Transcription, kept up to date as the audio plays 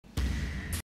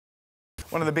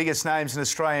One of the biggest names in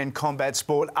Australian combat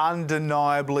sport,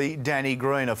 undeniably Danny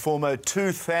Green, a former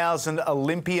 2000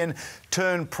 Olympian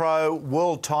turned pro,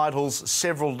 world titles,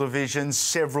 several divisions,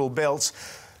 several belts.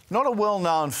 Not a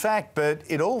well-known fact, but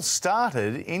it all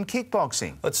started in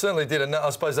kickboxing. It certainly did, and I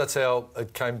suppose that's how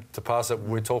it came to pass that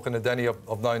we're talking to Danny.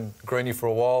 I've known Greenie for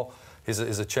a while. He's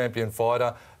a champion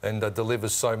fighter and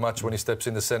delivers so much when he steps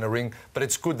in the centre ring. But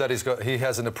it's good that he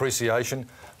has an appreciation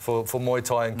for Muay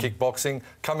Thai and kickboxing.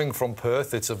 Coming from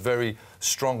Perth, it's a very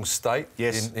strong state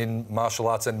in martial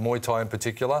arts and Muay Thai in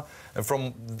particular. And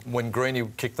from when Greenie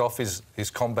kicked off his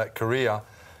combat career,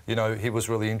 you know, he was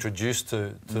really introduced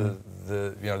to the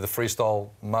freestyle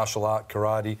martial art,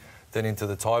 karate, then into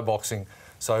the Thai boxing.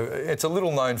 So it's a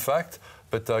little known fact.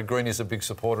 But Green is a big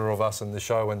supporter of us and the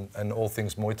show and all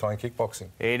things Muay Thai and kickboxing.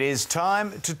 It is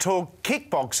time to talk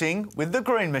kickboxing with the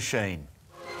Green Machine.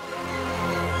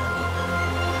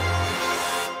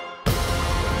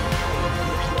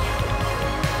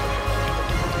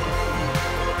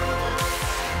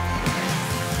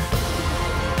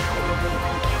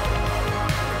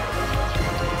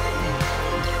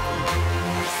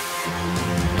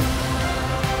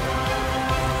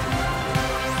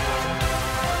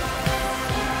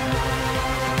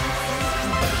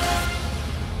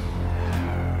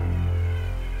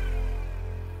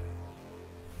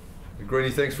 Greenie,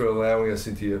 thanks for allowing us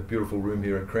into your beautiful room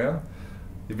here at Crown.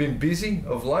 You've been busy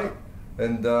of late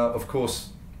and, of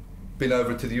course, been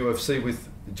over to the UFC with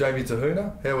Jamie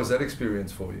Tahuna. How was that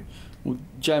experience for you? Well,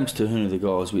 James Tahuna, the guy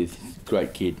I was with,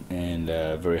 great kid and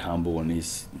very humble, and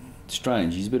he's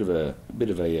strange. He's a bit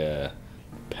of a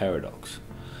paradox.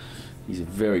 He's a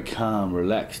very calm,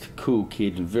 relaxed, cool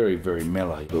kid and very, very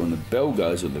mellow. But when the bell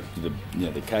goes or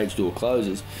the cage door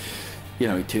closes, you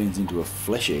know, he turns into a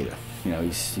flesh eater. You know,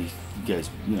 he goes,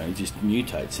 you know, he just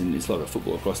mutates, and it's like a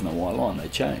footballer crossing the white line. They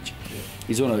change. Yeah.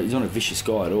 He's not a vicious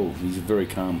guy at all. He's a very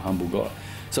calm, humble guy.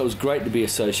 So it was great to be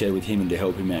associated with him and to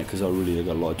help him out, because I really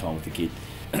got a lot of time with the kid.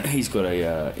 He's got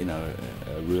a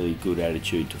really good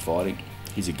attitude to fighting.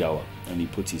 He's a goer, and he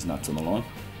puts his nuts on the line.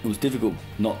 It was difficult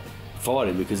not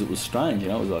fighting because it was strange. You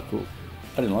know, it was like, well,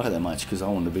 I didn't like it that much because I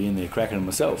wanted to be in there cracking him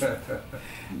myself.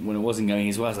 When it wasn't going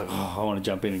his way, I was like, oh, I want to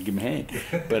jump in and give him a hand.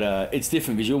 But it's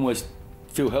different because you almost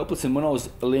feel helpless. And when I was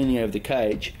leaning over the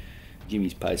cage,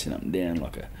 Jimmy's pacing up and down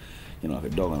like a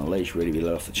dog on a leash, ready to be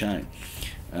let off the chain.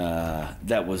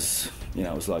 That was, you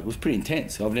know, it was pretty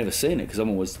intense. I've never seen it because I've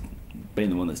always been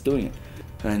the one that's doing it.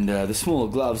 And the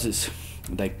smaller gloves,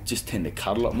 they just tend to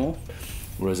cut a lot more.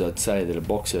 Whereas I'd say that a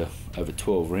boxer over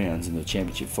 12 rounds in the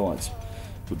championship fights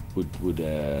would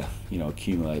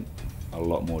accumulate a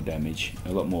lot more damage,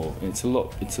 a lot more. It's a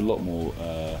lot more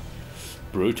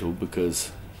brutal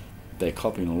because they're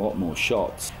copying a lot more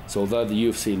shots. So although the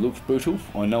UFC looks brutal,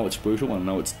 I know it's brutal, I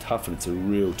know it's tough, and it's a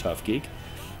real tough gig.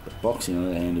 But boxing, on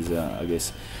the other hand, is I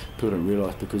guess people don't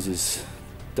realise because there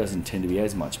doesn't tend to be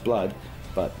as much blood,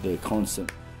 but the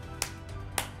constant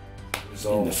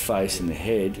in the face and the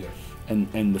head,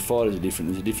 and the fighters are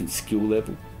different. There's a different skill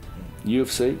level.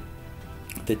 UFC,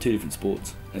 they're two different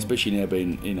sports, especially now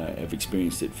I've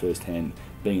experienced it firsthand,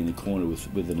 being in the corner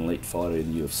with an elite fighter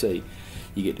in the UFC.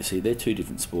 You get to see they're two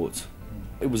different sports.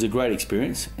 It was a great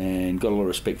experience and got a lot of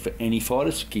respect for any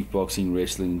fighters, kickboxing,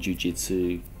 wrestling,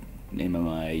 jiu-jitsu,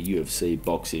 MMA, UFC,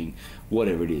 boxing,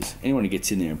 whatever it is. Anyone who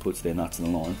gets in there and puts their nuts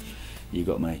on the line, you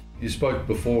got me. You spoke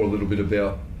before a little bit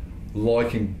about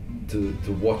liking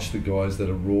to watch the guys that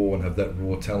are raw and have that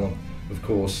raw talent. Of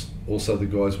course, also the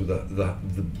guys with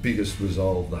the biggest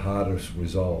resolve, the hardest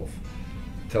resolve.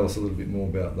 Tell us a little bit more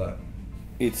about that.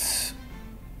 It's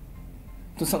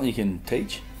not something you can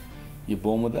teach. You're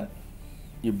born with that.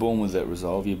 You're born with that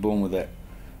resolve. You're born with that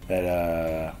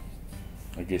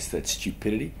I guess that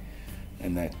stupidity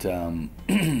and that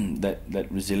that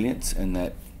resilience and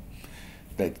that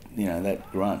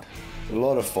grunt. A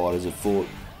lot of fighters have fought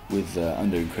with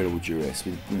under incredible duress,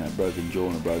 with broken jaw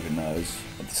and a broken nose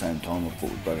at the same time. I've fought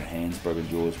with broken hands, broken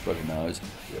jaws, broken nose.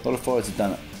 Yep. A lot of fighters have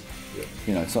done it. Yep.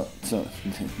 You know, it's not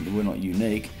we're not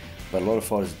unique, but a lot of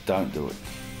fighters don't do it.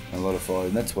 A lot of fighters,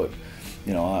 and that's what,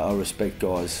 you know, I respect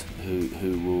guys who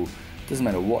will. Doesn't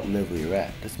matter what level you're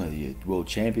at. Doesn't matter you're world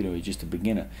champion or you're just a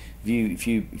beginner. If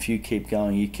you keep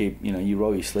going, you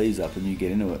roll your sleeves up and you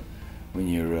get into it. When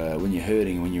you're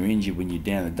hurting, when you're injured, when you're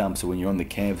down the dumps, or when you're on the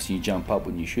canvas and you jump up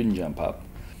when you shouldn't jump up,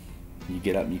 you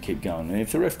get up and you keep going. And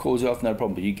if the ref calls you off, no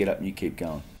problem, but you get up and you keep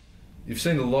going. You've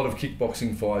seen a lot of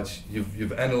kickboxing fights.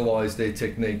 You've analysed their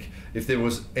technique. If there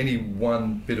was any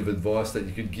one bit of advice that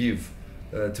you could give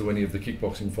to any of the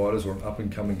kickboxing fighters or an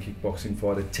up-and-coming kickboxing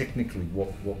fighter, technically,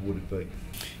 what would it be?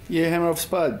 Yeah, Hammer, I've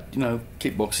sparred,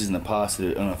 kickboxers in the past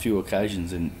on a few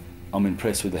occasions, and I'm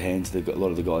impressed with the hands that a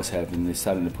lot of the guys have, and they're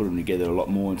starting to put them together a lot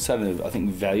more and starting to, I think,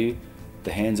 value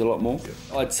the hands a lot more.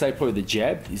 I'd say probably the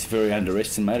jab is very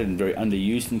underestimated and very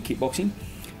underused in kickboxing,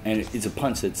 and it's a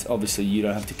punch that's obviously you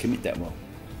don't have to commit that well.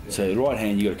 So the right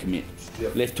hand you got to commit.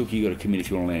 Left hook you got to commit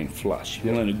if you want to land flush. If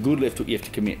you want to land a good left hook you have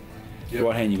to commit.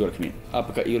 Right hand you got to commit.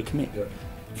 Uppercut you got to commit.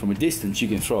 From a distance you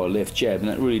can throw a left jab, and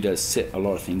that really does set a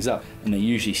lot of things up. And they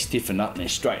usually stiffen up and they're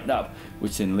straightened up,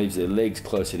 which then leaves their legs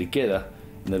closer together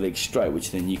and the legs straight,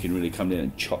 which then you can really come down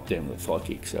and chop down with a thigh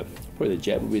kick. So probably the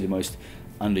jab would be the most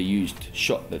underused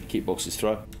shot that kickboxers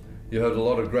throw. You had a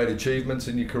lot of great achievements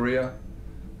in your career,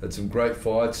 had some great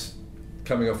fights,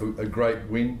 coming off a great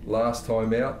win last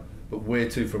time out, but where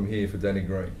to from here for Danny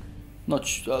Green? Look,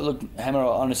 Hammer, I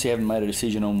honestly haven't made a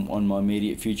decision on my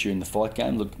immediate future in the fight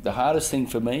game. Look, the hardest thing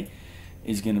for me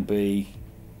is going to be,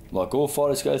 like all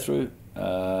fighters go through,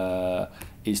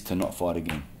 is to not fight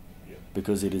again.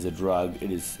 Because it is a drug,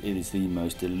 it is the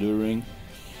most alluring,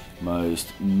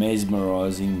 most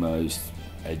mesmerising, most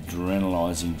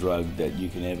adrenalising drug that you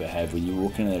can ever have. When you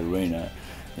walk in that arena,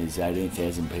 there's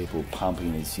 18,000 people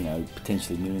pumping, there's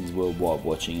potentially millions worldwide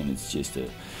watching, and it's a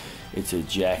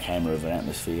jackhammer of an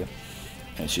atmosphere.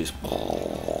 And it's just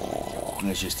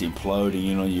imploding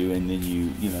in on you, and then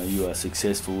you are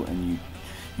successful, and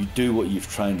you do what you've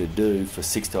trained to do for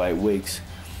 6 to 8 weeks,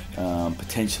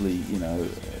 potentially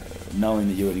knowing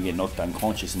that you're going to get knocked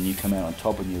unconscious, and you come out on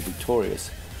top and you're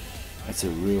victorious. It's a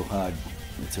real hard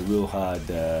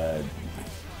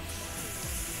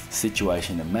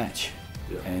situation to match.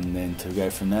 And then to go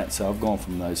from that, so I've gone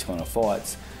from those kind of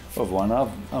fights. I've won,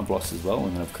 I've lost as well,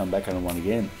 and then I've come back and I've won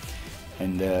again.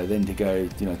 And then to go,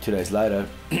 2 days later,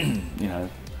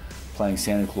 playing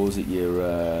Santa Claus at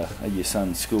your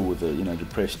son's school with a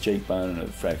depressed cheekbone and a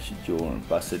fractured jaw and a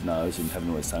busted nose, and having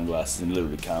to wear sunglasses and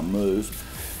literally can't move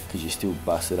because you're still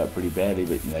busted up pretty badly,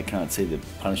 but they can't see the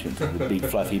punishment because of the big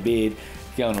fluffy beard.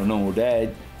 Going to a normal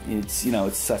dad, it's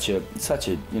such a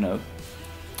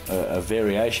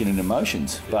variation in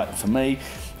emotions. But for me,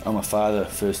 I'm a father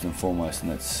first and foremost,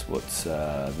 and that's what's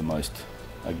the most,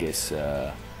 I guess,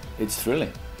 it's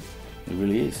thrilling. It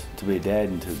really is to be a dad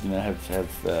and to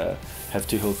have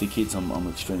 2 healthy kids. I'm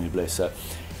extremely blessed. So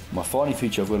my fighting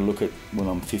future, I've got to look at when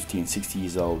I'm 50 and 60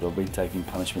 years old. I've been taking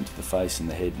punishment to the face and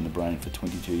the head and the brain for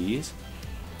 22 years.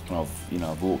 And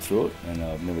I've walked through it, and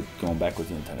I've never gone backwards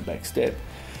and taken a back step.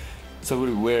 So I've got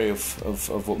to be wary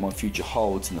of what my future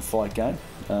holds in the fight game.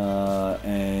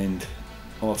 And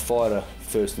I'm a fighter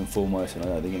first and foremost, and I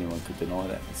don't think anyone could deny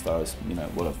that as far as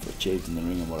what I've achieved in the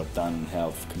ring and what I've done and how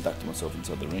I've conducted myself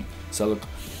inside the ring. So look,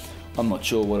 I'm not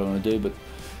sure what I want to do, but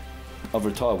I've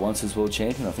retired once as world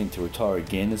champion. I think to retire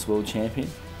again as world champion,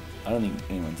 I don't think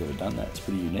anyone's ever done that. It's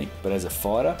pretty unique. But as a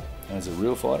fighter, and as a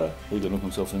real fighter, he can look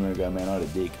himself in the mirror and go, man, I had a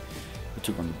dig. I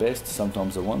took on the best.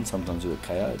 Sometimes I won, sometimes I got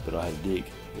KO'd, but I had a dig.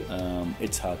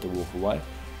 It's hard to walk away,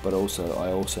 but I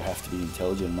also have to be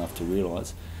intelligent enough to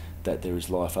realise that there is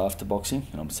life after boxing,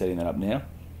 and I'm setting that up now,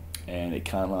 and it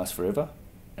can't last forever.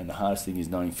 And the hardest thing is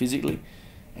knowing physically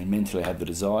and mentally I have the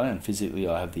desire, and physically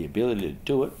I have the ability to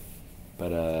do it,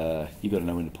 but you've got to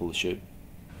know when to pull the chute.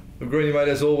 Well, Greenie, mate,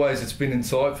 as always, it's been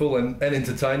insightful and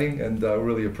entertaining, and I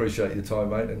really appreciate your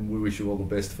time, mate, and we wish you all the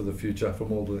best for the future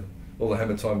from all the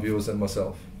Hammer Time viewers and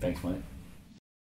myself. Thanks, mate.